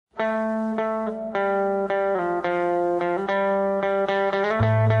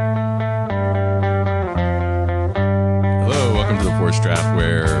Worst Draft,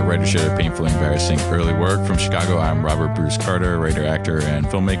 where writers share their painfully embarrassing early work. From Chicago, I'm Robert Bruce Carter, writer, actor, and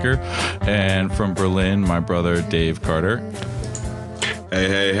filmmaker. And from Berlin, my brother Dave Carter.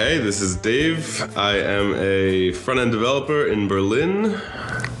 Hey, this is Dave. I am a front-end developer in Berlin.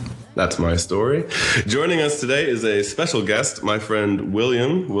 That's my story. Joining us today is a special guest, my friend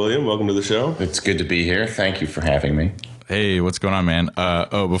William. William, welcome to the show. It's good to be here. Thank you for having me. Hey, what's going on, man?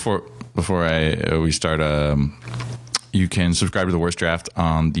 Before we start, you can subscribe to The Worst Draft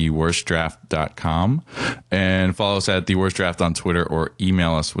on theworstdraft.com and follow us at The Worst Draft on Twitter, or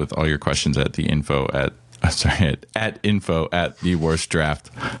email us with all your questions at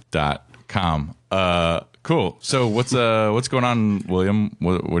info@theworstdraft.com. Cool. So what's going on, William?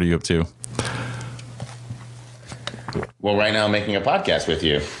 What are you up to? Well, right now I'm making a podcast with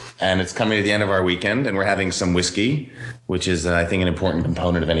you, and it's coming to the end of our weekend, and we're having some whiskey, which is, I think, an important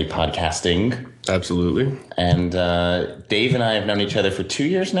component of any podcasting. Absolutely. And Dave and I have known each other for 2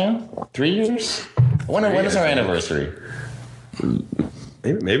 years now? 3 years? When is our anniversary?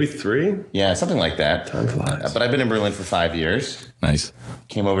 Maybe 3? Yeah, something like that. Time flies. But I've been in Berlin for 5 years. Nice.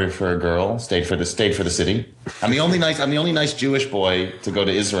 Came over for a girl, stayed for the city. I'm the only nice Jewish boy to go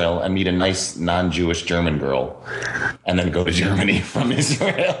to Israel and meet a nice non-Jewish German girl, and then go to Germany from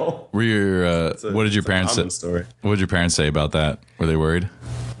Israel. What did your parents say? What did your parents say about that? Were they worried?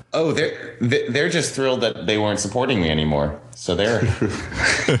 Oh, they're just thrilled that they weren't supporting me anymore. So they're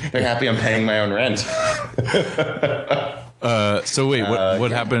happy I'm paying my own rent. So wait,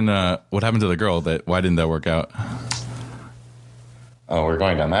 what happened? What happened to the girl? Why didn't that work out? Oh, we're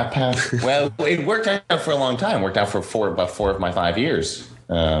going down that path. Well, it worked out for a long time. Worked out for about 4 of my 5 years.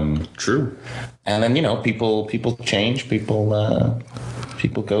 True. And then people change. People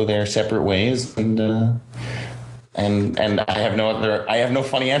go their separate ways, and I have no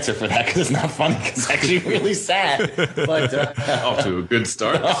funny answer for that, because it's not funny. Because it's actually really sad. But Off to a good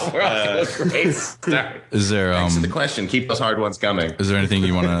start. We're off to a great start. Is there Thanks for the question. Keep those hard ones coming. Is there anything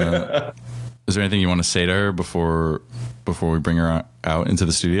you want to? Is there anything you want to say to her before we bring her out into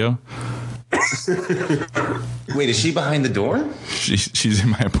the studio? Wait, is she behind the door? She's in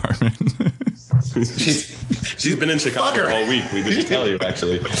my apartment. She's been in Chicago all week. We didn't tell you,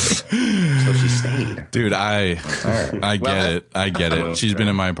 actually. So she stayed. Dude, I get it. She's been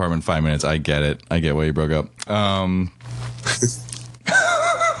in my apartment 5 minutes. I get it. I get why you broke up.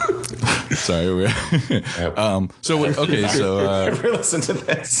 Sorry. So Ever listen to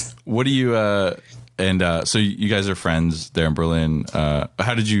this? What do you so you guys are friends there in Berlin.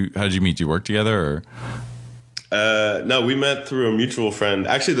 How did you meet? Do you work together, or? No, we met through a mutual friend.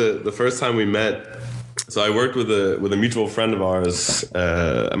 Actually, the first time we met, so I worked with a mutual friend of ours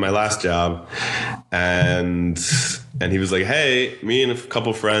at my last job, and he was like, "Hey, me and a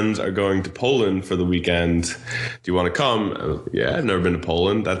couple friends are going to Poland for the weekend. Do you want to come?" I was like, "Yeah, I've never been to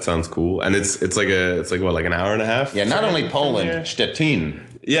Poland. That sounds cool." And it's like an hour and a half. Yeah, not only Poland, Stettin.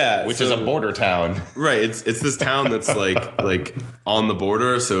 Yeah, which is a border town. Right. It's this town that's like on the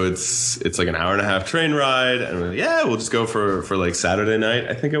border, so it's like an hour and a half train ride, and we're like, yeah, we'll just go for like Saturday night,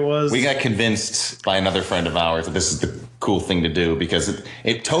 I think it was. We got convinced by another friend of ours that this is the cool thing to do, because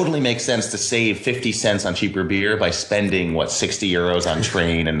it totally makes sense to save 50 cents on cheaper beer by spending 60 euros on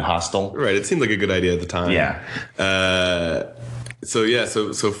train and hostel. Right. It seemed like a good idea at the time. Yeah.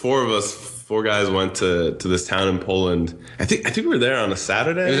 So 4 guys went to this town in Poland. I think we were there on a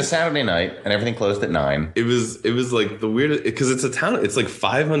Saturday. It was a Saturday night, and everything closed at 9. It was like the weirdest, because it's a town. It's like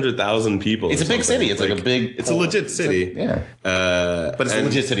 500,000 people. It's a big city. It's like a big. It's a legit city. But it's a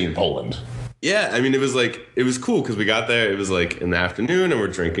legit city in Poland. Yeah, I mean, it was cool because we got there. It was like in the afternoon, and we're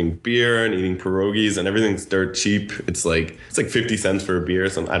drinking beer and eating pierogies, and everything's dirt cheap. It's like 50 cents for a beer or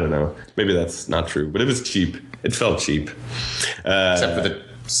something. I don't know. Maybe that's not true, but it was cheap. It felt cheap, except for the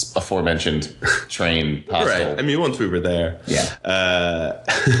aforementioned train hostel. Right. I mean, once we were there. Yeah.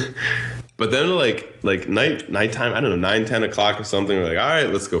 But then like nighttime, I don't know, 9-10 o'clock or something, we're like, all right,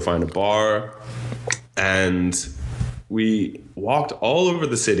 let's go find a bar. And we walked all over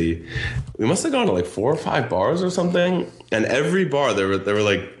the city. We must have gone to like 4 or 5 bars or something. And every bar there were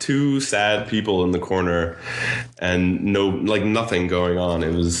like 2 sad people in the corner and nothing going on.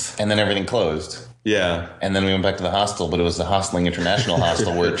 It was. And then everything closed. Yeah. And then we went back to the hostel, but it was the Hostling International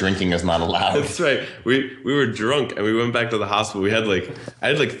Hostel where drinking is not allowed. That's right. We were drunk and we went back to the hospital. I had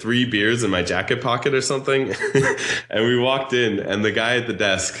like 3 beers in my jacket pocket or something. And we walked in and the guy at the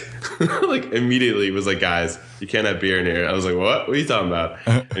desk like immediately was like, "Guys, you can't have beer in here." I was like, "What? What are you talking about?"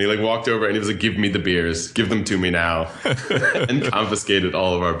 And he like walked over and he was like, "Give me the beers. Give them to me now." And confiscated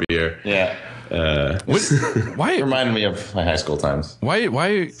all of our beer. Yeah. Why it reminded me of my high school times. Why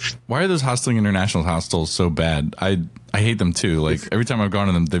are those Hostling International hostels so bad? I I hate them too. Like every time I've gone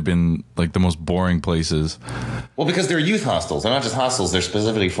to them, they've been like the most boring places. Well, because they're youth hostels. They're not just hostels. They're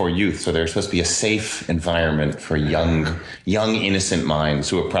specifically for youth. So they're supposed to be a safe environment for young, innocent minds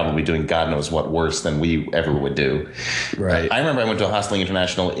who are probably doing God knows what worse than we ever would do. Right. I remember I went to a hosteling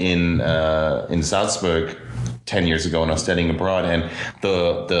international in Salzburg 10 years ago when I was studying abroad, and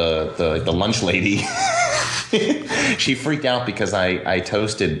the lunch lady she freaked out because I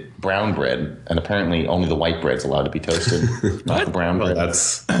toasted brown bread, and apparently only the white bread's allowed to be toasted, not the brown bread.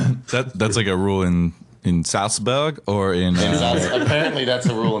 That's That's like a rule in Salzburg or in Apparently that's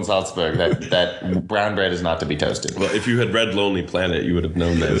a rule in Salzburg that brown bread is not to be toasted. well. If you had read Lonely Planet, you would have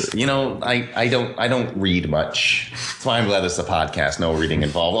known this. You know, I don't read much. That's why I'm glad this is a podcast. No reading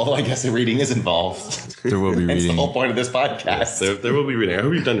involved. Although I guess the reading is involved. there will be That's the reading. whole point of this podcast. There will be reading. I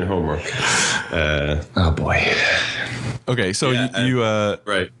hope you've done your homework. Oh boy. Okay, so Yeah, you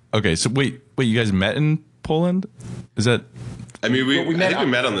right. Okay, so wait, you guys met in Poland? Is that I mean, we I think met we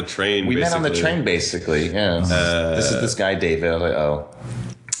met on the train. We met on the basically. train, basically. Yeah. This is this guy, David. I was like, oh.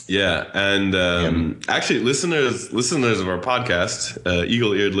 Yeah, and actually, listeners of our podcast,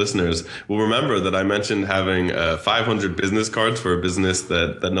 eagle-eared listeners, will remember that I mentioned having 500 business cards for a business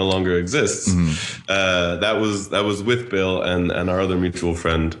that no longer exists. That was with Bill and our other mutual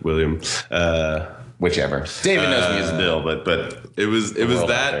friend William. Whichever. David knows me as Bill, but It was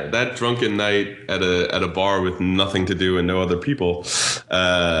that drunken night at a bar with nothing to do and no other people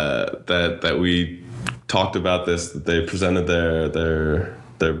that we talked about this. That they presented their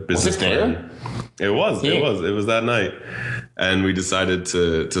business. Was it there? plan. It was that night, and we decided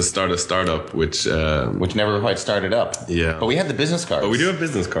to start a startup, which never quite started up. Yeah. But we had the business cards. but we do have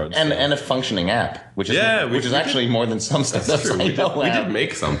business cards and a functioning app, which is we actually more than some stuff. That's true. I know We have. did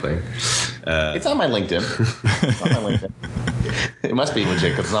make something. It's on my LinkedIn. It's on my LinkedIn. It must be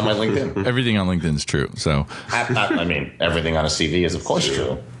legit because it's on my LinkedIn. everything on LinkedIn is true? So I mean, everything on a CV is of course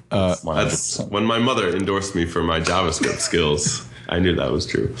true. 100%. When my mother endorsed me for my JavaScript skills, I knew that was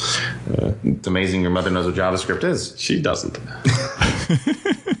true. It's amazing your mother knows what JavaScript is. She doesn't.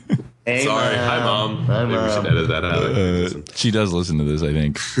 Hey, Sorry. Hi, Mom. Maybe we should edit that out. she does listen to this, I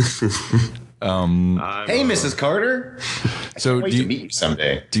think. Hey, Mrs. Carter. So Wait to meet you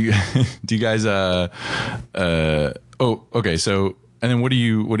someday. do you guys okay, so and then what do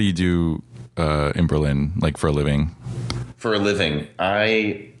you do in Berlin, like, for a living? For a living,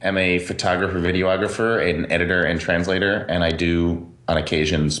 I am a photographer, videographer, an editor, and translator, and I do on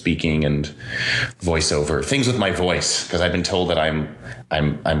occasion speaking and voiceover things with my voice because I've been told that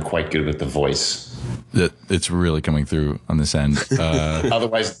I'm quite good with the voice. That it's really coming through on this end.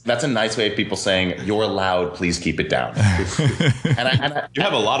 Otherwise, that's a nice way of people saying you're loud. Please keep it down. and You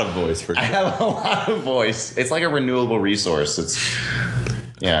have a lot of voice for I sure. have a lot of voice. It's like a renewable resource.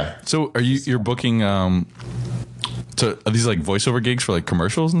 Yeah. So you're booking so are these like voiceover gigs for like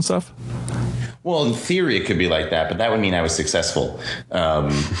commercials and stuff? Well, in theory, it could be like that, but that would mean I was successful. I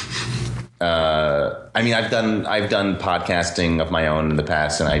mean, I've done podcasting of my own in the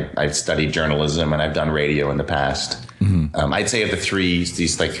past, and I've studied journalism, and I've done radio in the past. I'd say of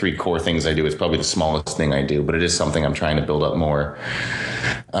these three core things I do, it's probably the smallest thing I do, but it is something I'm trying to build up more.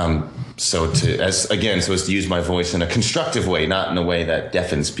 So as to use my voice in a constructive way, not in a way that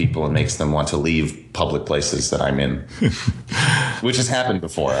deafens people and makes them want to leave public places that I'm in, which has happened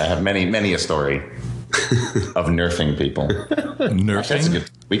before. I have many a story of nerfing people. Nerfing? That's good.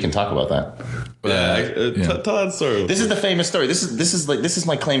 We can talk about that. Tell that story. This is the famous story. This is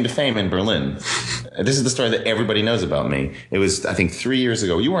my claim to fame in Berlin. This is the story that everybody knows about me. It was, I think, 3 years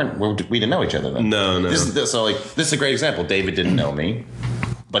ago. We didn't know each other then. No. This is a great example. David didn't know me,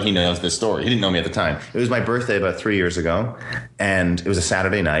 but he knows this story. He didn't know me at the time. It was my birthday about 3 years ago, and it was a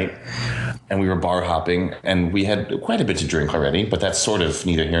Saturday night, and we were bar hopping, and we had quite a bit to drink already, but that's sort of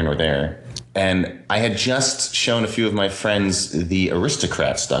neither here nor there. And I had just shown a few of my friends the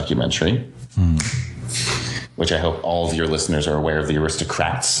Aristocrats documentary, which I hope all of your listeners are aware of. The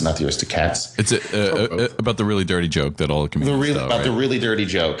Aristocrats, not the Aristocats. It's about the really dirty joke that all comedians tell, The really dirty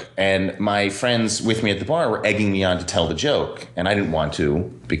joke. And my friends with me at the bar were egging me on to tell the joke. And I didn't want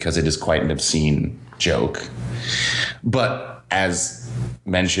to because it is quite an obscene joke. But as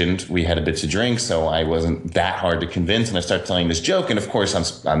mentioned, we had a bit to drink, so I wasn't that hard to convince. And I started telling this joke. And of course,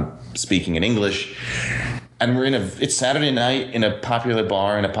 I'm speaking in English. And it's Saturday night in a popular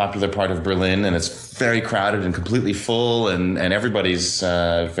bar in a popular part of Berlin, and it's very crowded and completely full, and everybody's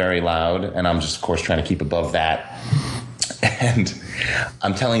very loud. And I'm just, of course, trying to keep above that. And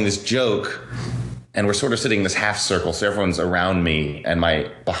I'm telling this joke, and we're sort of sitting in this half circle, so everyone's around me, and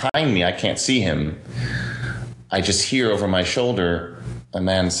behind me, I can't see him. I just hear over my shoulder a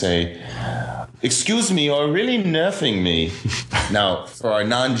man say, Excuse me, you're really nerfing me. Now, for our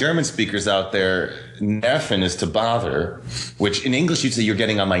non-German speakers out there, nerven is to bother, which in English you'd say you're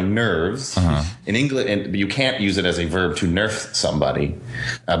getting on my nerves. In English, and you can't use it as a verb to nerf somebody,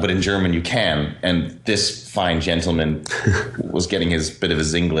 but in German you can. And this fine gentleman was getting his bit of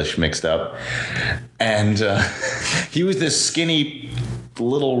his English mixed up, and he was this skinny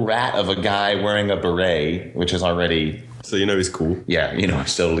little rat of a guy wearing a beret, which is already. So you know he's cool. Yeah,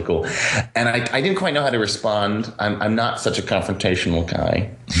 he's totally cool. And I didn't quite know how to respond. I'm not such a confrontational guy.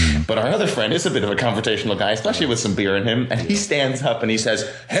 But our other friend is a bit of a confrontational guy, especially with some beer in him. And he stands up and he says,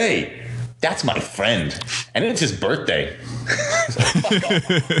 "Hey, that's my friend. And it's his birthday."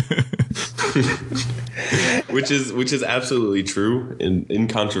 Which is absolutely true, an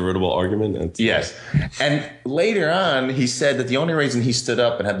incontrovertible argument. Yes. And later on, he said that the only reason he stood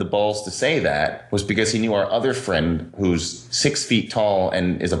up and had the balls to say that was because he knew our other friend, who's 6 feet tall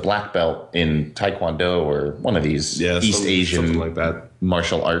and is a black belt in Taekwondo or one of these East Asian something like that.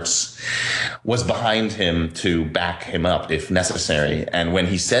 martial arts, was behind him to back him up if necessary. And when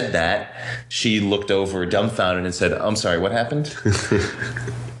he said that, she looked over dumbfounded and said, "I'm sorry, what happened?"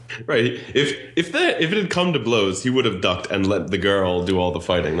 Right. If it had come to blows, he would have ducked and let the girl do all the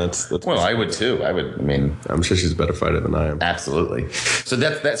fighting. That's Well, I would too. I'm sure she's a better fighter than I am. Absolutely. So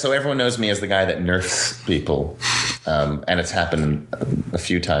so everyone knows me as the guy that nerfs people. And it's happened a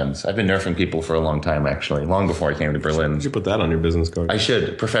few times. I've been nerfing people for a long time, actually, long before I came to Berlin. You should put that on your business card. I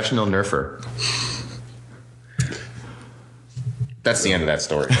should. Professional nerfer. That's the end of that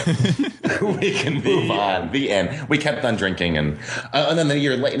story. We can move on. The end. We kept on drinking, and then the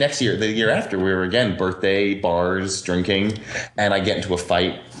year after, we were again birthday bars, drinking, and I get into a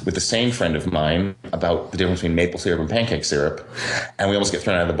fight with the same friend of mine about the difference between maple syrup and pancake syrup, and we almost get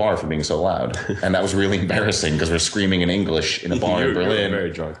thrown out of the bar for being so loud, and that was really embarrassing because we're screaming in English in a bar in Berlin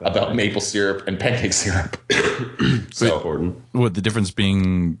very drunk about maple syrup and pancake syrup. So important. What the difference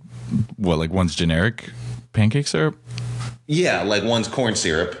being? What, like one's generic pancake syrup? Yeah, like one's corn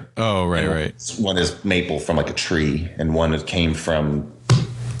syrup. Oh, right. One is maple from like a tree, and one came from,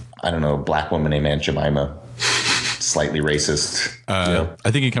 I don't know, a black woman named Aunt Jemima. Slightly racist.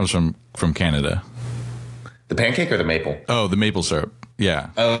 I think it comes from Canada. The pancake or the maple? Oh, the maple syrup.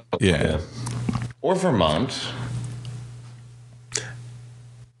 Yeah. Oh, yeah. Or Vermont.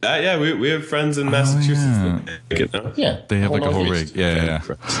 Yeah, we have friends in Massachusetts that make it now. Yeah. They have like a whole rig. Yeah.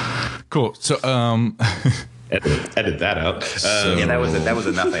 Cool. So, edit that out. Yeah, that was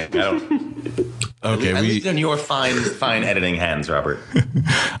a nothing. I don't. Okay, I leave it in your fine editing hands, Robert.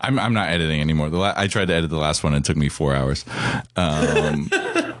 I'm not editing anymore. I tried to edit the last one. And it took me 4 hours.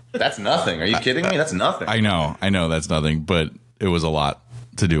 That's nothing. Are you kidding me? That's nothing. I know that's nothing, but it was a lot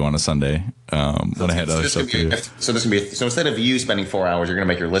to do on a Sunday when I had other stuff to do. So instead of you spending 4 hours, you're going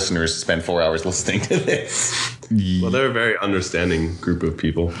to make your listeners spend 4 hours listening to this. Well, they're a very understanding group of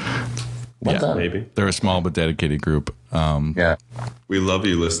people. Yeah, maybe they're a small but dedicated group. Yeah, we love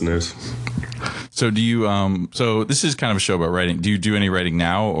you, listeners. So do you? So this is kind of a show about writing. Do you do any writing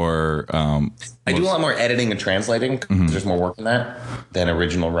now, or? I do a lot more editing and translating. There's more work in that than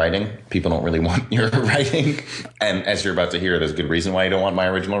original writing. People don't really want your writing, and as you're about to hear, there's a good reason why you don't want my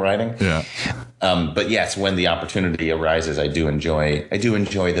original writing. Yeah. But yes, when the opportunity arises, I do enjoy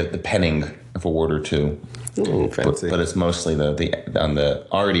the penning of a word or two. Ooh, fancy. But it's mostly on the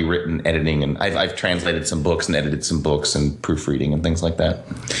already written editing, and I've translated some books and edited some books and proofreading and things like that.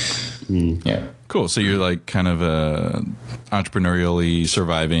 Yeah. Cool. So you're like kind of entrepreneurially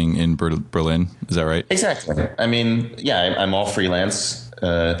surviving in Berlin. Is that right? Exactly. I mean, yeah, I'm all freelance.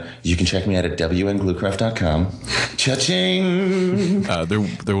 You can check me out at wnglucroft.com. Cha-ching!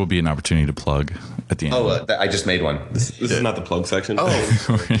 There will be an opportunity to plug at the end. Oh, I just made one. This is not the plug section. Oh,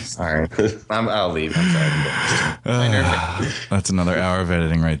 sorry. I'll leave. I'm sorry. That's another hour of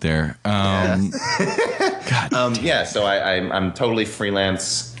editing right there. God. Yeah. So I'm totally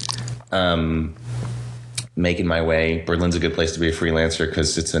freelance. Making my way. Berlin's a good place to be a freelancer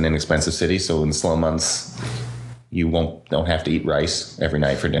because it's an inexpensive city. So in the slow months, you don't have to eat rice every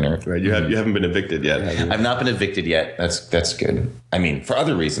night for dinner. Right. You haven't been evicted yet, have you? I've not been evicted yet. That's good. I mean, for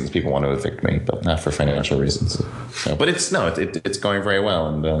other reasons, people want to evict me, but not for financial reasons. So, but it's going very well,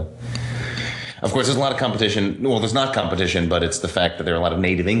 and of course, there's a lot of competition. Well, there's not competition, but it's the fact that there are a lot of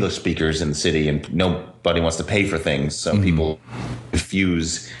native English speakers in the city, and nobody wants to pay for things. So people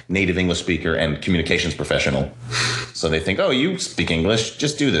confuse native English speaker and communications professional. So they think, oh, you speak English,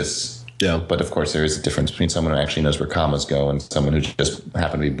 just do this. Yeah. But of course, there is a difference between someone who actually knows where commas go and someone who just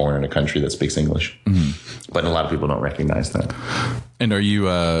happened to be born in a country that speaks English. But a lot of people don't recognize that. And are you?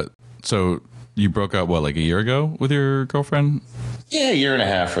 So you broke up like a year ago with your girlfriend? Yeah, a year and a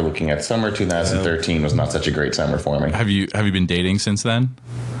half for looking at. Summer 2013 was not such a great summer for me. Have you been dating since then?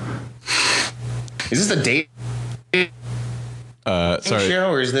 Is this a date? Sorry. Show,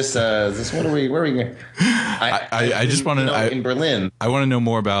 or is this where are we going? I just want to in Berlin. I want to know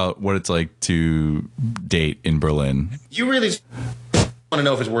more about what it's like to date in Berlin. You really want to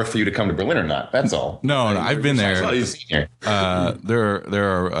know if it's worth for you to come to Berlin or not. That's all. No, I've been there.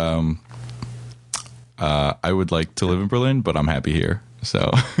 There are. I would like to live in Berlin, but I'm happy here.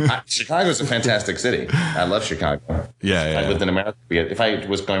 So Chicago's a fantastic city. I love Chicago. Yeah. I lived in America. If I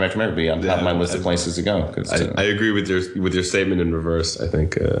was going back to America, it'd be on top of my list of places to go. I agree with your statement in reverse. I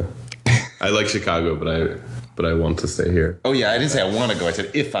think I like Chicago, but I want to stay here. Oh yeah, I didn't say I want to go. I said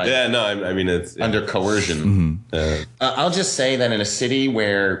if I. Yeah, no, I mean it's under coercion. I'll just say that in a city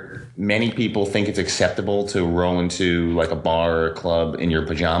where many people think it's acceptable to roll into like a bar or a club in your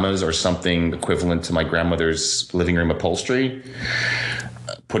pajamas or something equivalent to my grandmother's living room upholstery,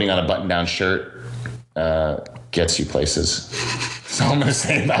 putting on a button-down shirt gets you places. So I'm going to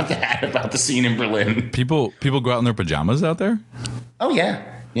say about that, about the scene in Berlin. People go out in their pajamas out there? Oh yeah.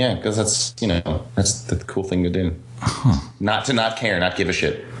 Yeah, because that's the cool thing to do. Not to not care, not give a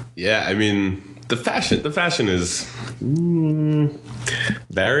shit. Yeah, I mean the fashion is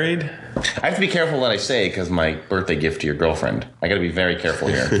varied. I have to be careful what I say because my birthday gift to your girlfriend. I got to be very careful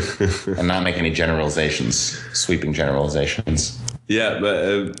here and not make any sweeping generalizations. Yeah,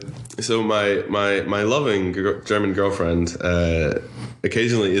 but so my loving German girlfriend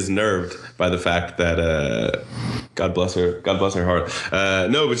occasionally is nerved by the fact that God bless her heart.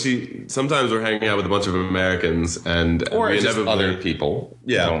 No, but sometimes we're hanging out with a bunch of Americans or we just other people,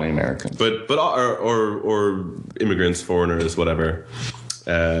 yeah, not only Americans, but or immigrants, foreigners, whatever,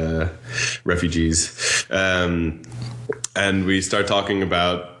 refugees. And we start talking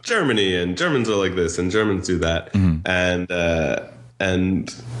about Germany, and Germans are like this, and Germans do that,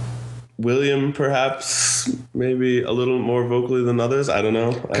 and William perhaps maybe a little more vocally than others. I don't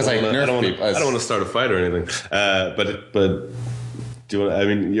know. Because I don't want to start a fight or anything. But do you want? I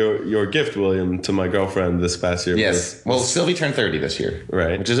mean, your gift, William, to my girlfriend this past year. Yes. Well, Sylvie turned 30 this year,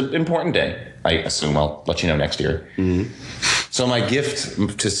 right? Which is an important day. I assume I'll let you know next year. Mm-hmm. So my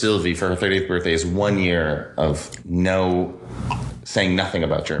gift to Sylvie for her 30th birthday is 1 year of saying nothing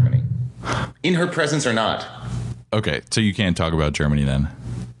about Germany, in her presence or not. Okay, so you can't talk about Germany then.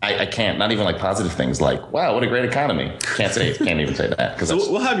 I can't, not even like positive things like, wow, what a great economy. Can't even say that. So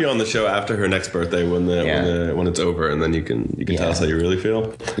we'll have you on the show after her next birthday when it's over, and then you can tell us how you really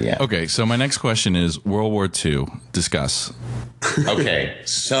feel. Yeah. Okay, so my next question is World War II. Discuss. Okay,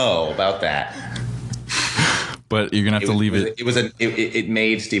 so about that. But you're gonna have to leave it. It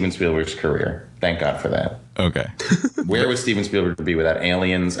made Steven Spielberg's career. Thank God for that. Okay. Where would Steven Spielberg be without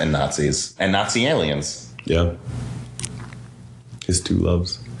aliens and Nazis and Nazi aliens? Yeah. His two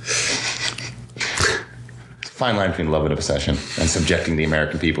loves. Fine line between love and obsession and subjecting the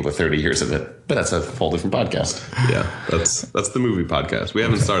American people to 30 years of it. But that's a whole different podcast. Yeah, that's the movie podcast. We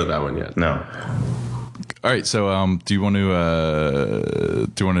haven't started that one yet. No. All right. So, do you want to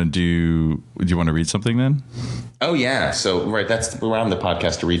read something then? Oh yeah. So right, we're on the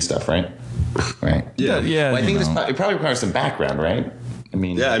podcast to read stuff, right? Right. Yeah. Yeah. Well, I think it probably requires some background, right? I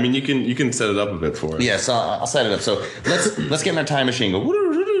mean, you can set it up a bit for us. Yeah, so I'll set it up. So let's get in our time machine. Go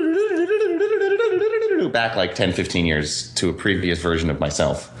back like 10, 15 years to a previous version of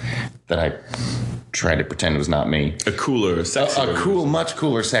myself that I tried to pretend was not me. A cooler, sexier. Much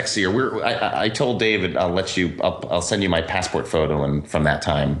cooler, sexier. I told David I'll send you my passport photo and from that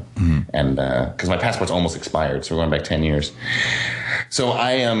time, and because my passport's almost expired, so we're going back 10 years. So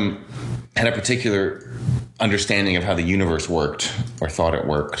I had a particular understanding of how the universe worked, or thought it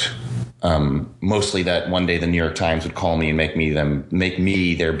worked. Mostly that one day the New York Times would call me and make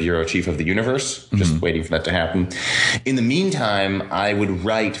me their bureau chief of the universe. Just waiting for that to happen. In the meantime, I would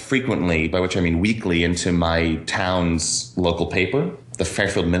write frequently, by which I mean weekly, into my town's local paper, the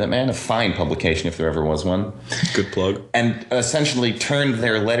Fairfield Minuteman, a fine publication if there ever was one. Good plug. And essentially turned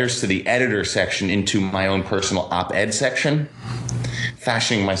their letters to the editor section into my own personal op-ed section,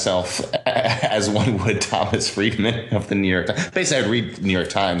 fashioning myself as one would Thomas Friedman of the New York Times. Basically, I'd read New York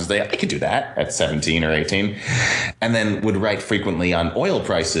Times. I could do that at 17 or 18. And then would write frequently on oil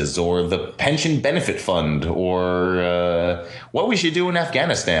prices or the pension benefit fund or what we should do in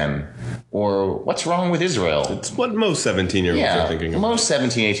Afghanistan or what's wrong with Israel. It's what most 17-year-olds are thinking of. Most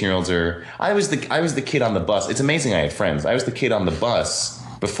 17, 18-year-olds are. I was the kid on the bus. It's amazing I had friends. I was the kid on the bus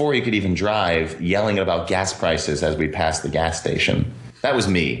before you could even drive, yelling about gas prices as we passed the gas station. That was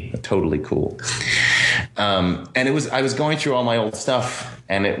me. Totally cool. And I was going through all my old stuff,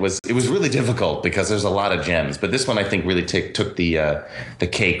 and it was really difficult because there's a lot of gems. But this one I think really took the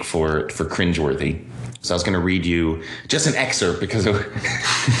cake for cringeworthy. So I was going to read you just an excerpt because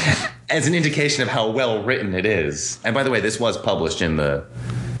as an indication of how well written it is. And by the way, this was published in the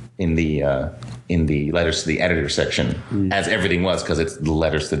letters to the editor section, as everything was, because it's the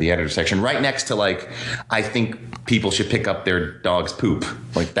letters to the editor section, right next to I think people should pick up their dog's poop,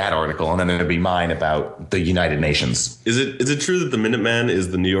 like that article, and then there'd be mine about the United Nations. Is it true that the Minuteman is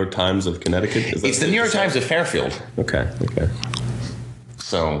the New York Times of Connecticut? It's the New York Times of Fairfield. Okay.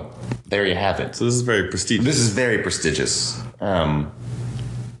 So there you have it. So this is very prestigious. This is very prestigious.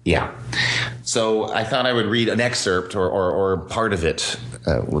 Yeah. So I thought I would read an excerpt or part of it,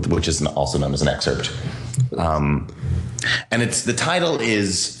 which is also known as an excerpt. And the title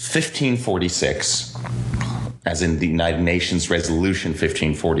is 1546, as in the United Nations Resolution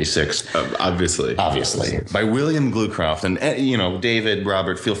 1546. Obviously. By William Glucroft. And, David,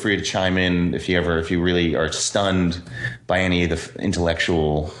 Robert, feel free to chime in if you really are stunned by any of the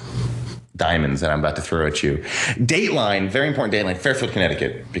intellectual diamonds that I'm about to throw at you. Dateline, very important dateline, Fairfield,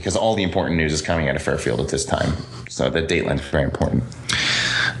 Connecticut, because all the important news is coming out of Fairfield at this time. So the dateline is very important.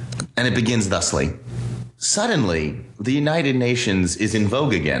 And it begins thusly. Suddenly, the United Nations is in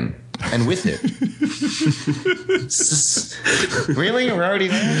vogue again, and with it. Really? We're already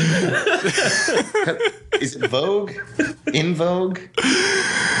there? Is it vogue? In vogue?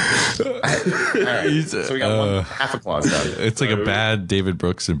 All right. So we got half a clause done. It's like a bad David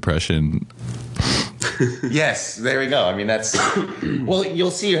Brooks impression. Yes, there we go. I mean, that's... Well, you'll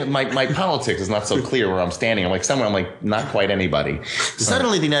see my politics is not so clear where I'm standing. I'm somewhere I'm not quite anybody.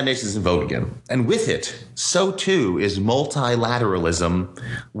 Suddenly, the United Nations is in vogue again. And with it, so too is multilateralism,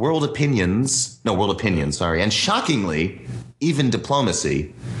 world opinions, and shockingly, even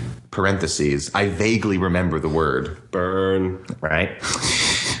diplomacy, parentheses, I vaguely remember the word. Burn. Right?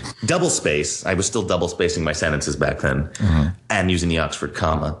 Double space. I was still double spacing my sentences back then, and using the Oxford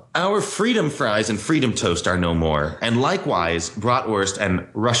comma. Our freedom fries and freedom toast are no more, and likewise bratwurst and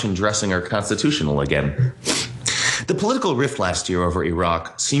Russian dressing are constitutional again. The political rift last year over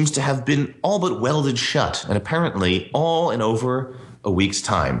Iraq seems to have been all but welded shut, and apparently all in over a week's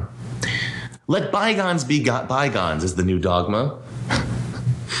time. Let bygones be bygones is the new dogma.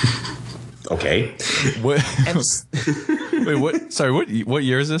 Okay. What? Wait, what? Sorry, what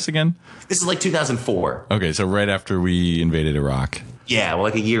year is this again? This is 2004. Okay, so right after we invaded Iraq. Yeah,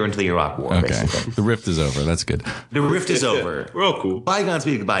 well, a year into the Iraq War, basically. The rift is over. That's good. The rift is over. We're all cool. Bygones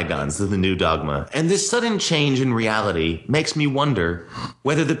be bygones is the new dogma. And this sudden change in reality makes me wonder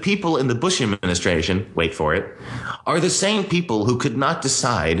whether the people in the Bush administration, wait for it, are the same people who could not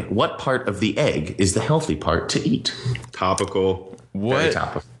decide what part of the egg is the healthy part to eat. Topical. What? Very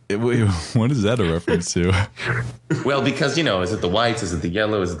topical. What is that a reference to? Well, because, is it the whites? Is it the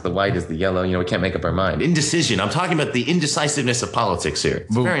yellow? Is it the white? Is the yellow? We can't make up our mind. Indecision. I'm talking about the indecisiveness of politics here.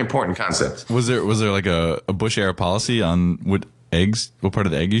 It's a very important concept. Was there like a Bush era policy on what part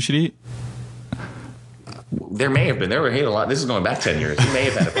of the egg you should eat? There may have been. There were a lot. This is going back 10 years. He may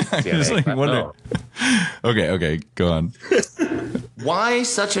have had a policy. Okay, go on. Why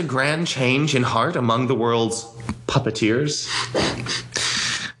such a grand change in heart among the world's puppeteers?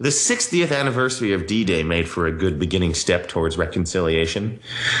 The 60th anniversary of D-Day made for a good beginning step towards reconciliation.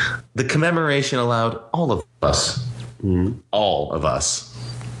 The commemoration allowed all of us,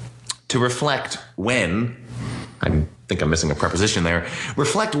 to reflect when, I think I'm missing a preposition there,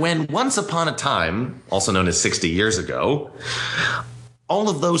 reflect when once upon a time, also known as 60 years ago, all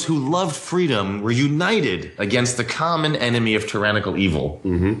of those who loved freedom were united against the common enemy of tyrannical evil.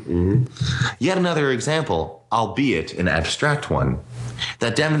 Yet another example, albeit an abstract one,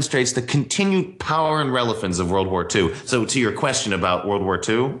 that demonstrates the continued power and relevance of World War II. So to your question about World War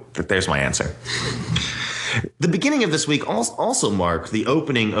II, there's my answer. The beginning of this week also marked the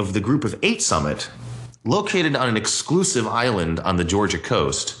opening of the Group of 8 summit, located on an exclusive island on the Georgia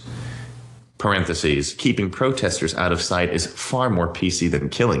coast. Parentheses, keeping protesters out of sight is far more PC than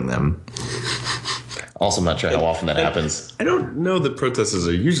killing them. Also, I'm not sure how often that happens. I don't know that protesters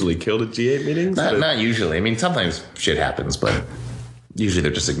are usually killed at G8 meetings. Not usually. I mean, sometimes shit happens, but usually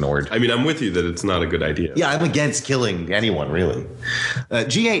they're just ignored. I mean, I'm with you that it's not a good idea. Yeah, I'm against killing anyone, really.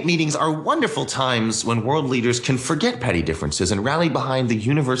 G8 meetings are wonderful times when world leaders can forget petty differences and rally behind the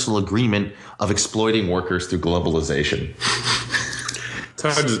universal agreement of exploiting workers through globalization.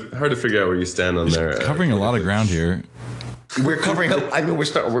 It's hard to figure out where you stand on there. Covering a lot of ground here. We're covering.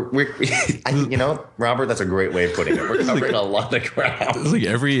 Robert, that's a great way of putting it. We're covering a lot of ground. It's like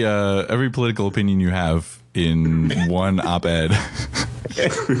every political opinion you have in one op-ed.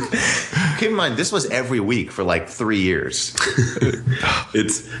 Keep in mind, this was every week for like 3 years.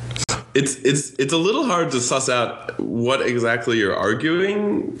 It's a little hard to suss out what exactly you're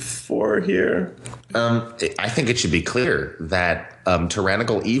arguing for here. I think it should be clear that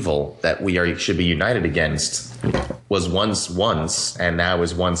tyrannical evil that we should be united against was once and now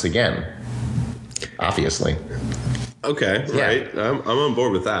is once again. Obviously. Okay, Yeah. right. I'm on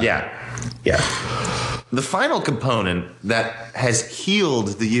board with that. Yeah. The final component that has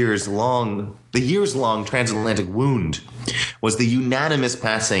healed the years-long transatlantic wound was the unanimous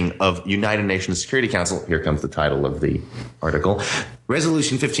passing of United Nations Security Council. Here comes the title of the article.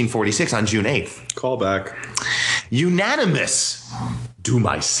 Resolution 1546 on June 8th. Call back. Unanimous. Do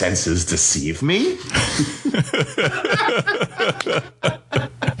my senses deceive me?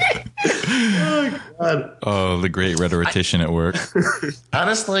 Oh, the great rhetorician at work.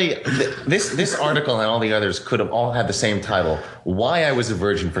 Honestly, this article and all the others could have all had the same title. Why I Was a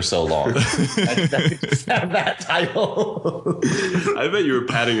Virgin for So Long. That could just have that title. I bet you were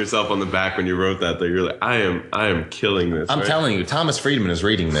patting yourself on the back when you wrote that. That you're like, I am killing this. I'm right? telling you, Thomas Friedman is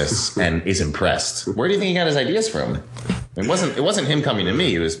reading this and is impressed. Where do you think he got his ideas from? It wasn't him coming to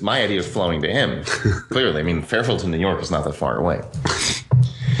me. It was my ideas flowing to him. Clearly, I mean, Fairfield to New York is not that far away.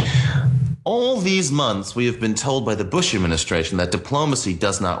 All these months, we have been told by the Bush administration that diplomacy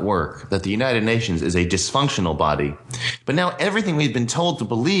does not work, that the United Nations is a dysfunctional body. But now everything we've been told to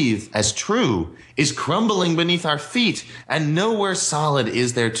believe as true is crumbling beneath our feet, and nowhere solid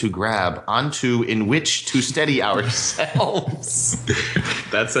is there to grab onto in which to steady ourselves.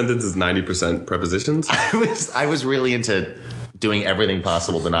 That sentence is 90% prepositions. I was really into doing everything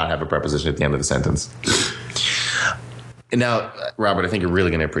possible to not have a preposition at the end of the sentence. Now, Robert, I think you're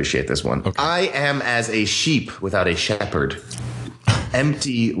really going to appreciate this one. Okay. I am as a sheep without a shepherd,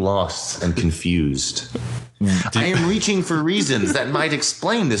 empty, lost, and confused. I am reaching for reasons that might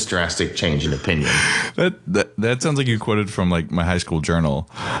explain this drastic change in opinion. That sounds like you quoted from like my high school journal.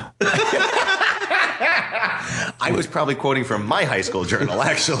 I was probably quoting from my high school journal,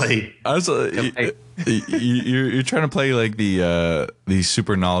 actually. You're trying to play like the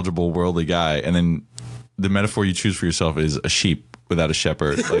super knowledgeable worldly guy, and then the metaphor you choose for yourself is a sheep without a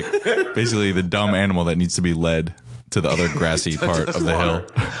shepherd, like basically the dumb animal that needs to be led to the other grassy part of the hill.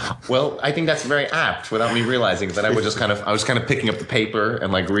 Well, I think that's very apt without me realizing that I was kind of picking up the paper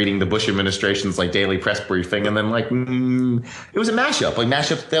and like reading the Bush administration's like daily press briefing, and then like it was a mashup. Like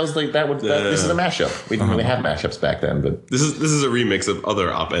mashup, this is a mashup. We didn't really have mashups back then, but This is a remix of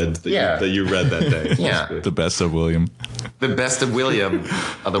other op-eds that you read that day. Yeah. The best of William. The best of William,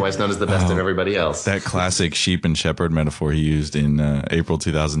 otherwise known as the best of everybody else. That classic sheep and shepherd metaphor he used in April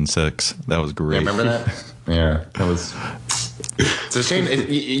 2006. That was great. Yeah, remember that? Yeah, that was. It's a shame.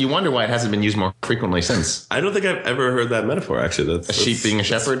 You wonder why it hasn't been used more frequently since. I don't think I've ever heard that metaphor. Actually, that's sheep being a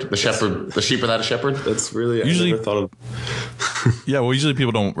shepherd. The sheep without a shepherd. That's really Usually- I never thought of. Yeah, well, usually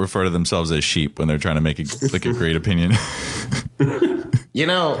people don't refer to themselves as sheep when they're trying to make a great opinion. You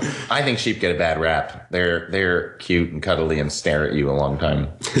know, I think sheep get a bad rap. They're cute and cuddly and stare at you a long time.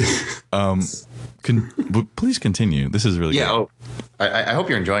 Please continue. This is really good. Oh, I hope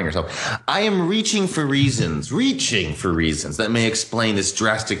you're enjoying yourself. I am reaching for reasons that may explain this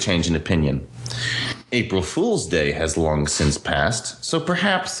drastic change in opinion. April Fool's Day has long since passed, so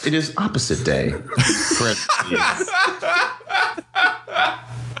perhaps it is opposite day.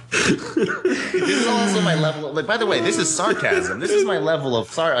 This is also my level of, like, by the way, this is sarcasm. This is my level of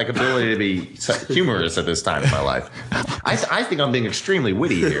ability to be humorous at this time in my life. I think I'm being extremely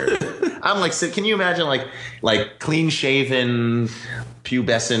witty here. I'm like, can you imagine like clean shaven,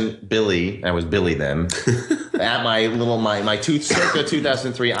 pubescent Billy? I was Billy then. At my circa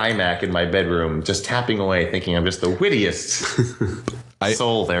 2003 iMac in my bedroom, just tapping away, thinking I'm just the wittiest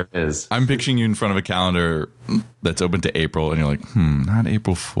soul there is. I'm picturing you in front of a calendar that's open to April, and you're like, not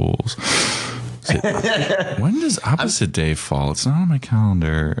April Fools. When does opposite day fall? It's not on my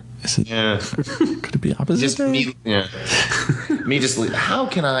calendar. Is it? Yeah. Could it be opposite day? How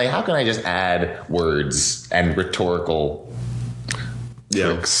can I just add words and rhetorical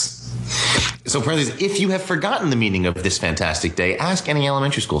tricks? So, parentheses, if you have forgotten the meaning of this fantastic day, ask any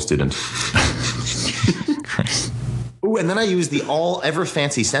elementary school student. Ooh, and then I use the all-ever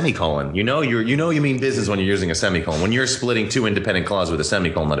fancy semicolon. You mean business when you're using a semicolon. When you're splitting two independent clauses with a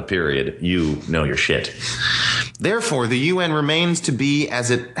semicolon, not a period, you know your shit. Therefore, the UN remains to be as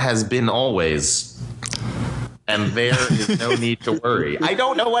it has been always. And there is no need to worry. I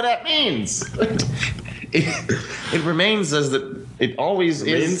don't know what that means. It remains as it always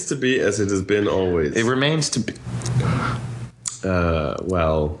is. Remains to be as it has been always. It remains to be.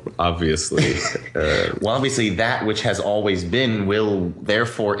 Well, obviously. Well, obviously, that which has always been will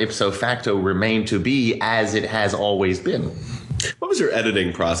therefore ipso facto remain to be as it has always been. What was your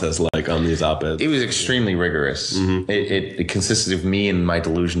editing process like on these op-eds? It was extremely rigorous. It consisted of me and my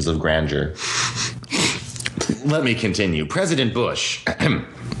delusions of grandeur. Let me continue. President Bush.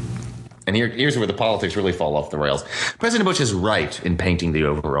 And here's where the politics really fall off the rails. President Bush is right in painting the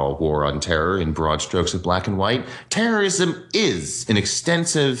overall war on terror in broad strokes of black and white. Terrorism is an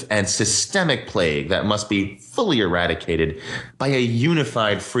extensive and systemic plague that must be fully eradicated by a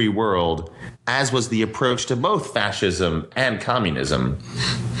unified free world, as was the approach to both fascism and communism.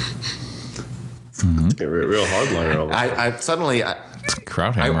 A real hardliner.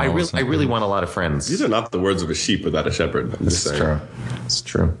 I really want a lot of friends. These are not the words of a sheep without a shepherd. It's true. It's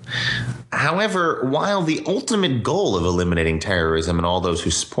true. However, while the ultimate goal of eliminating terrorism and all those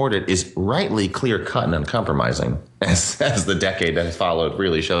who support it is rightly clear-cut and uncompromising, as the decade that has followed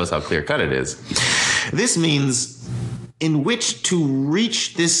really shows how clear-cut it is, this means in which to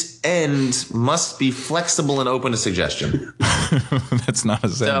reach this end must be flexible and open to suggestion. That's not a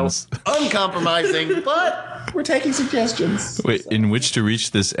sentence. So, uncompromising, but we're taking suggestions. Wait, in which to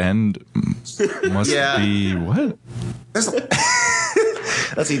reach this end must be what?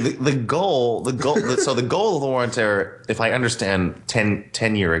 Let's see, the goal, so the goal of the war on terror, if I understand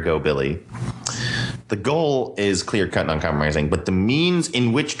 10 year ago, Billy, the goal is clear-cut and uncompromising, but the means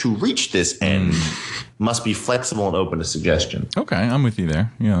in which to reach this end must be flexible and open to suggestion. Okay, I'm with you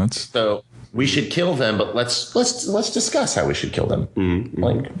there. Yeah, that's so we should kill them, but let's discuss how we should kill them. Mm-hmm.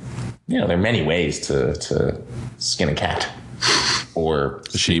 Like, there are many ways to skin a cat or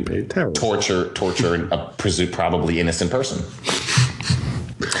a sheep, torture a probably innocent person.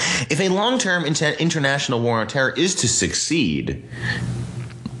 If a long-term international war on terror is to succeed,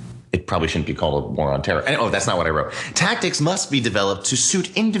 it probably shouldn't be called a war on terror. Oh, that's not what I wrote. Tactics must be developed to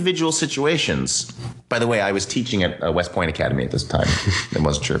suit individual situations. By the way, I was teaching at West Point Academy at this time. I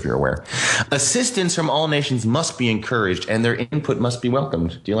wasn't sure if you're aware. Assistance from all nations must be encouraged, and their input must be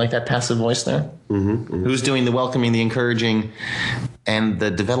welcomed. Do you like that passive voice there? Mm-hmm, mm-hmm. Who's doing the welcoming, the encouraging, and the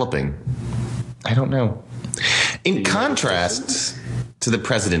developing? I don't know. In contrast to the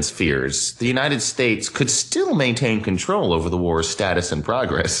president's fears, the United States could still maintain control over the war's status and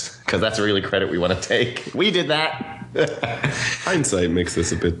progress, because that's really credit we want to take. We did that. Hindsight makes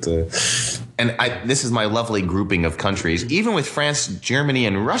this a bit... And this is my lovely grouping of countries, even with France, Germany,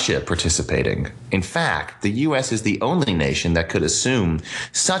 and Russia participating. In fact, the U.S. is the only nation that could assume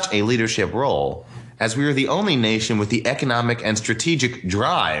such a leadership role, as we are the only nation with the economic and strategic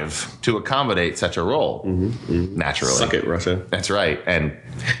drive to accommodate such a role. Mm-hmm, mm-hmm. Naturally. Suck it, Russia. That's right. And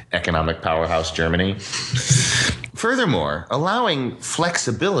economic powerhouse Germany. Furthermore, allowing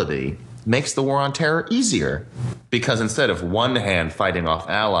flexibility makes the war on terror easier, because instead of one hand fighting off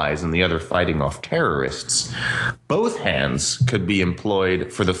allies and the other fighting off terrorists, both hands could be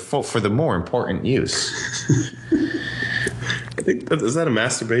employed for the more important use. I think is that a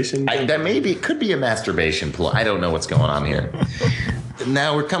masturbation? It could be a masturbation plot. I don't know what's going on here.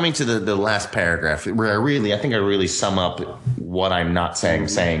 Now we're coming to the last paragraph where I think I really sum up what I'm not saying.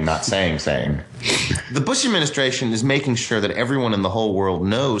 The Bush administration is making sure that everyone in the whole world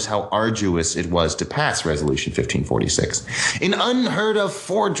knows how arduous it was to pass Resolution 1546. An unheard of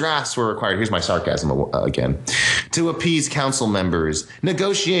 4 drafts were required. Here's my sarcasm again. To appease council members.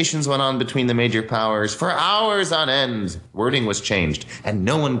 Negotiations went on between the major powers for hours on end. Wording was changed, and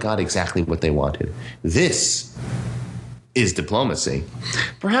no one got exactly what they wanted. This is diplomacy.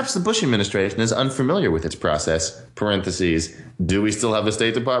 Perhaps the Bush administration is unfamiliar with its process. Parentheses. Do we still have a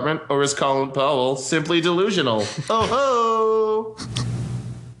State Department, or is Colin Powell simply delusional? Oh ho!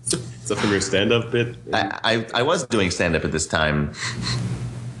 Is that from your stand-up bit? I was doing stand-up at this time.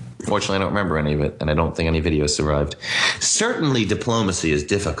 Fortunately, I don't remember any of it, and I don't think any videos survived. Certainly, diplomacy is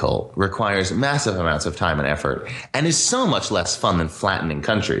difficult, requires massive amounts of time and effort, and is so much less fun than flattening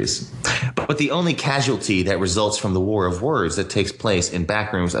countries. But the only casualty that results from the war of words that takes place in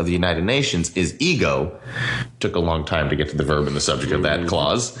backrooms of the United Nations is ego. Took a long time to get to the verb and the subject of that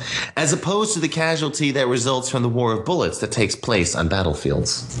clause. As opposed to the casualty that results from the war of bullets that takes place on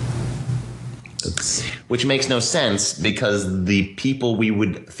battlefields. Which makes no sense, because the people we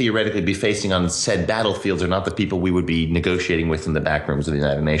would theoretically be facing on said battlefields are not the people we would be negotiating with in the back rooms of the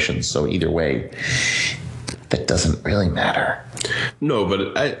United Nations. So either way, that doesn't really matter. No,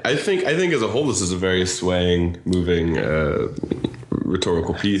 but I think as a whole, this is a very swaying, moving,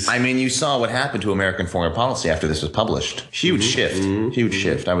 rhetorical piece. I mean, you saw what happened to American foreign policy after this was published. Huge shift. Huge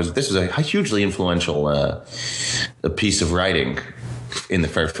shift. This was a hugely influential a piece of writing in the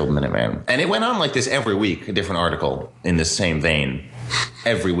Fairfield Minuteman. And it went on like this every week, a different article in this same vein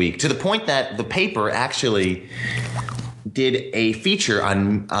every week, to the point that the paper actually did a feature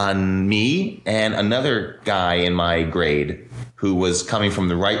on me and another guy in my grade who was coming from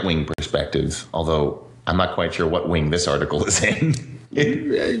the right-wing perspective, although I'm not quite sure what wing this article is in.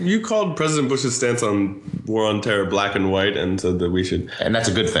 You called President Bush's stance on war on terror black and white and said that we should... And that's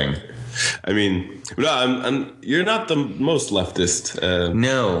a good thing. I mean, no, you're not the most leftist.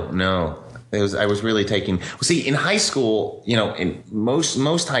 No. I was really taking... Well, see, in high school, in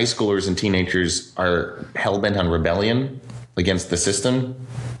most high schoolers and teenagers are hell-bent on rebellion against the system,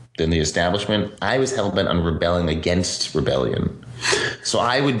 then the establishment. I was hell-bent on rebelling against rebellion. So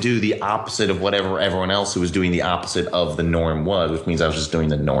I would do the opposite of whatever everyone else who was doing the opposite of the norm was, which means I was just doing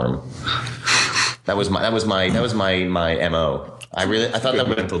the norm. That was my MO. I thought that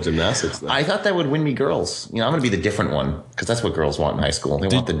mental gymnastics. Though. I thought that would win me girls. I'm going to be the different one, because that's what girls want in high school. They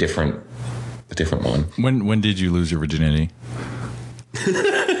want the different one. When did you lose your virginity?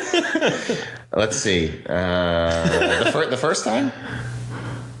 Let's see. The first time.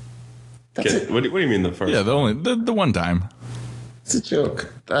 That's it. What do you mean the first? Yeah, the one time. It's a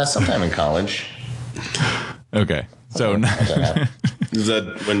joke. Sometime in college. Okay, so is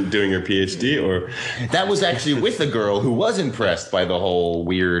that when doing your PhD, or that was actually with a girl who was impressed by the whole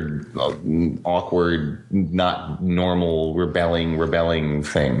weird, awkward, not normal rebelling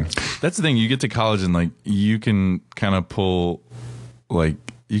thing. That's the thing. You get to college and you can kind of pull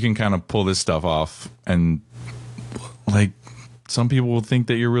this stuff off, and some people will think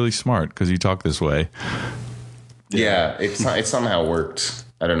that you're really smart because you talk this way. Yeah, it somehow worked.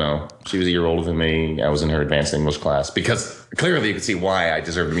 I don't know. She was a year older than me. I was in her advanced English class, because clearly you could see why I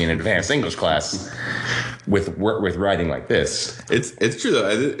deserve to be in an advanced English class with writing like this. It's true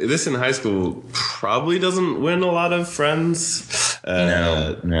though. This in high school probably doesn't win a lot of friends.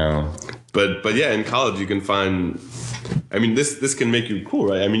 No. But yeah, in college you can find. I mean, this can make you cool,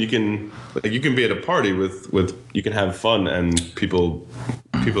 right? I mean, you can be at a party with you can have fun, and people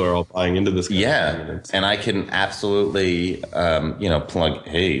are all buying into this. Yeah, and I can absolutely, plug.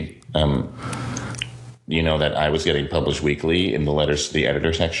 Hey, that I was getting published weekly in the letters to the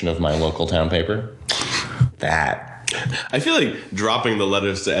editor section of my local town paper. That. I feel like dropping the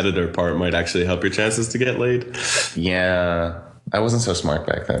letters to editor part might actually help your chances to get laid. Yeah, I wasn't so smart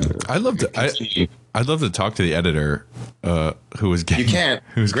back then. I'd love to talk to the editor who was getting... You can't.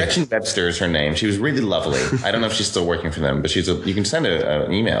 Gretchen Webster is her name. She was really lovely. I don't know if she's still working for them, but you can send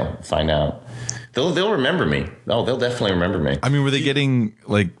an email, find out. They'll remember me. Oh, they'll definitely remember me. I mean, were they getting,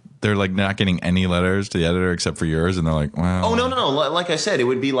 they're not getting any letters to the editor except for yours, and they're like, wow. Oh, no. Like I said, it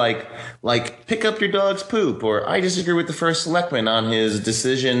would be like pick up your dog's poop, or I disagree with the first selectman on his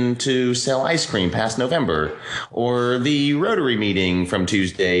decision to sell ice cream past November, or the Rotary meeting from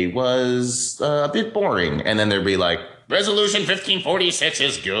Tuesday was a bit boring. And then there'd be like, Resolution 1546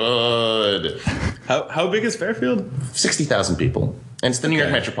 is good. How big is Fairfield? 60,000 people. And it's the New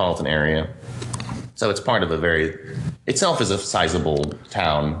York metropolitan area. So it's part of itself is a sizable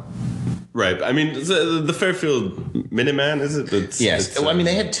town. Right. I mean, the Fairfield Minuteman, is it? Yes. Well, I mean,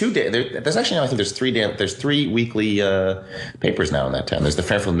 they had 2 days. There's actually now, I think there's 3 weekly papers now in that town. There's the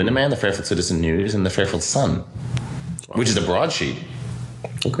Fairfield Minuteman, the Fairfield Citizen News, and the Fairfield Sun, which is a broadsheet.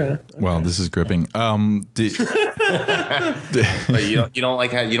 Okay. Well, this is gripping. But you don't like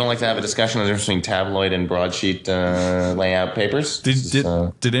to have a discussion on the difference between tabloid and broadsheet layout papers?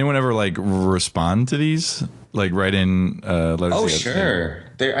 Did anyone ever respond to these? Write in letters? Oh, sure.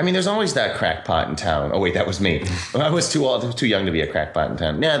 There's always that crackpot in town. Oh wait, that was me. I was too young to be a crackpot in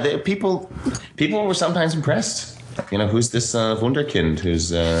town. Yeah, people were sometimes impressed. Who's this Wunderkind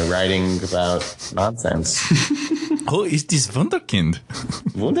who's writing about nonsense? Who is this Wunderkind?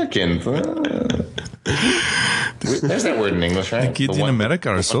 Wunderkind. There's that word in English, right? The kids in America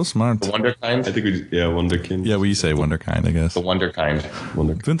are so smart. The Wunderkind? I think Wunderkind. Yeah, we say Wunderkind, I guess. The Wunderkind.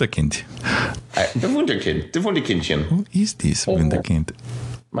 Wunderkind. The Wunderkind. The Wunderkindchen. Who is this Wunderkind?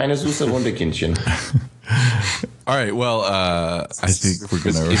 Meine süße Wunderkindchen. All right, well, I think we're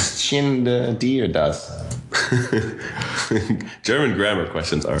going to... Ist Kind die oder das? German grammar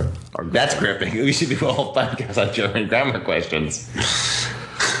questions are That's gripping. We should do a whole podcast on German grammar questions.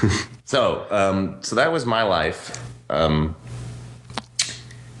 So that was my life. And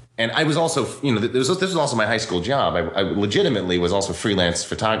I was also, this was also my high school job. I legitimately was also freelance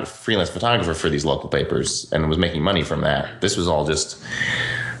photographer for these local papers, and was making money from that. This was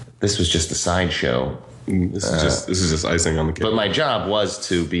just a sideshow. This is just icing on the cake. But my job was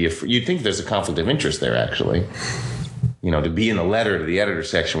to be you'd think there's a conflict of interest there, actually. to be in the letter to the editor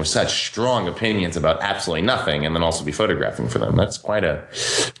section with such strong opinions about absolutely nothing, and then also be photographing for them. That's quite a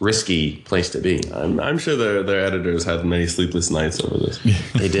risky place to be. I'm sure their editors had many sleepless nights over this.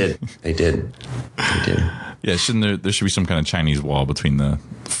 They did. Yeah, shouldn't there should be some kind of Chinese wall between the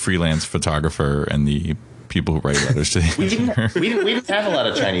freelance photographer and the people who write letters to the editor? We didn't have a lot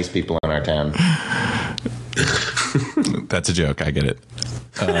of Chinese people in our town. That's a joke. I get it.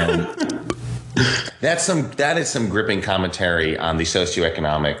 That is some gripping commentary on the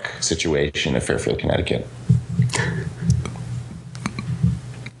socioeconomic situation of Fairfield, Connecticut.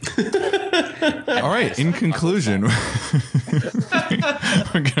 All right. In conclusion,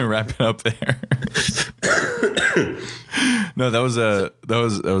 we're gonna wrap it up there. No, that was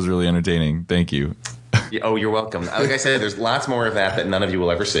really entertaining. Thank you. Oh, you're welcome. Like I said, there's lots more of that none of you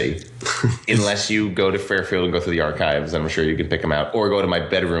will ever see, unless you go to Fairfield and go through the archives. I'm sure you can pick them out, or go to my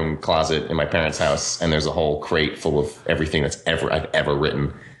bedroom closet in my parents' house, and there's a whole crate full of everything I've ever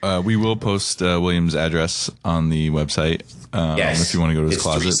written. We will post William's address on the website. Yes, if you want to go to his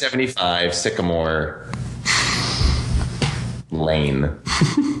closet. 375 Sycamore Lane.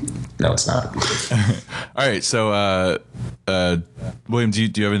 No, it's not. All right. So, William, do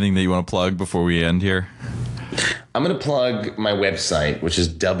you have anything that you want to plug before we end here? I'm going to plug my website, which is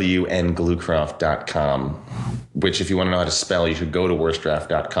wnglucroft.com, which if you want to know how to spell, you should go to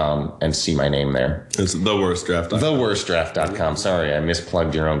worstdraft.com and see my name there. It's theworstdraft.com. Theworstdraft.com. Sorry, I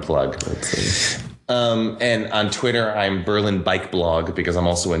misplugged your own plug. And on Twitter, I'm Berlin Bike Blog, because I'm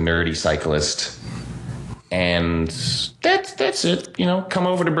also a nerdy cyclist. And that's it. Come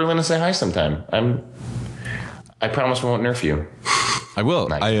over to Berlin and say hi sometime. I promise we won't nerf you. I will.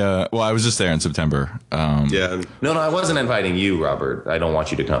 Nice. I was just there in September. Yeah. No, I wasn't inviting you, Robert. I don't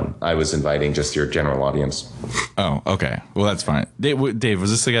want you to come. I was inviting just your general audience. Oh, okay. Well, that's fine. Dave,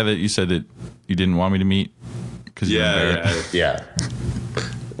 was this the guy that you said that you didn't want me to meet? Yeah.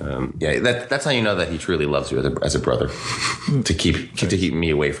 That's how you know that he truly loves you as a brother. to keep me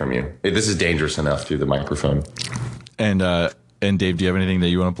away from you. This is dangerous enough through the microphone. And Dave, do you have anything that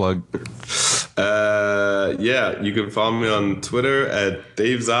you want to plug? You can follow me on Twitter at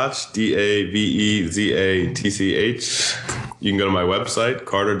DaveZach, DaveZatch. You can go to my website,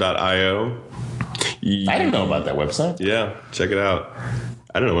 carter.io. I didn't know about that website. Yeah, check it out.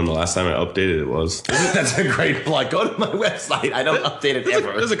 I don't know when the last time I updated it was. That's a great plug. Go to my website. I don't update it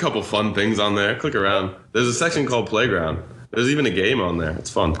ever. There's a couple fun things on there. Click around. There's a section called Playground. There's even a game on there. It's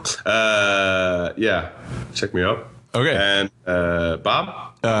fun. Check me out. Okay. And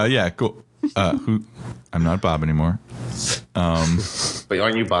Bob? Yeah, cool. I'm not Bob anymore. But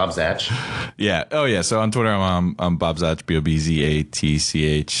aren't you Bob Zatch? Yeah. Oh, yeah. So on Twitter, I'm Bob Zatch,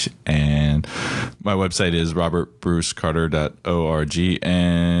 BOBZATCH, and my website is robertbrucecarter.org,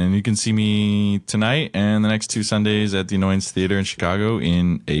 and you can see me tonight and the next 2 Sundays at the Annoyance Theater in Chicago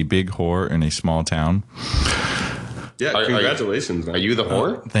in a big whore in a small town. Yeah, congratulations. Are you the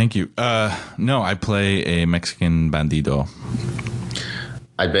whore? Thank you. No, I play a Mexican bandido.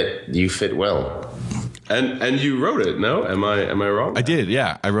 I bet you fit well. And you wrote it, no? Am I wrong? I did,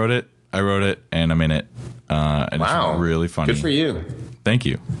 yeah. I wrote it, and I'm in it. And wow. It's really funny. Good for you. Thank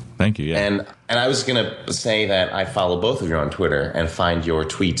you, yeah. And I was going to say that I follow both of you on Twitter and find your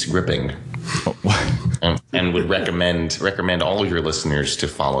tweets gripping. Oh, what? And would recommend all of your listeners to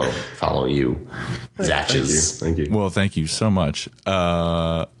follow you. Zatches. Thank you. Well, thank you so much.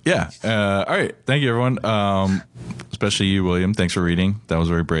 All right. Thank you, everyone. Especially you, William. Thanks for reading. That was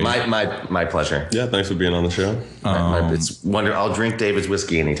very brave. My pleasure. Yeah, thanks for being on the show. It's wonderful. I'll drink David's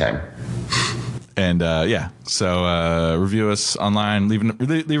whiskey anytime. And so review us online. Leave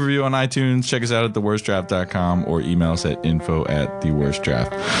a review on iTunes. Check us out at theworstdraft.com or email us at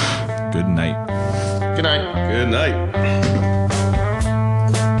info@theworstdraft. Good night. Good night. Good night.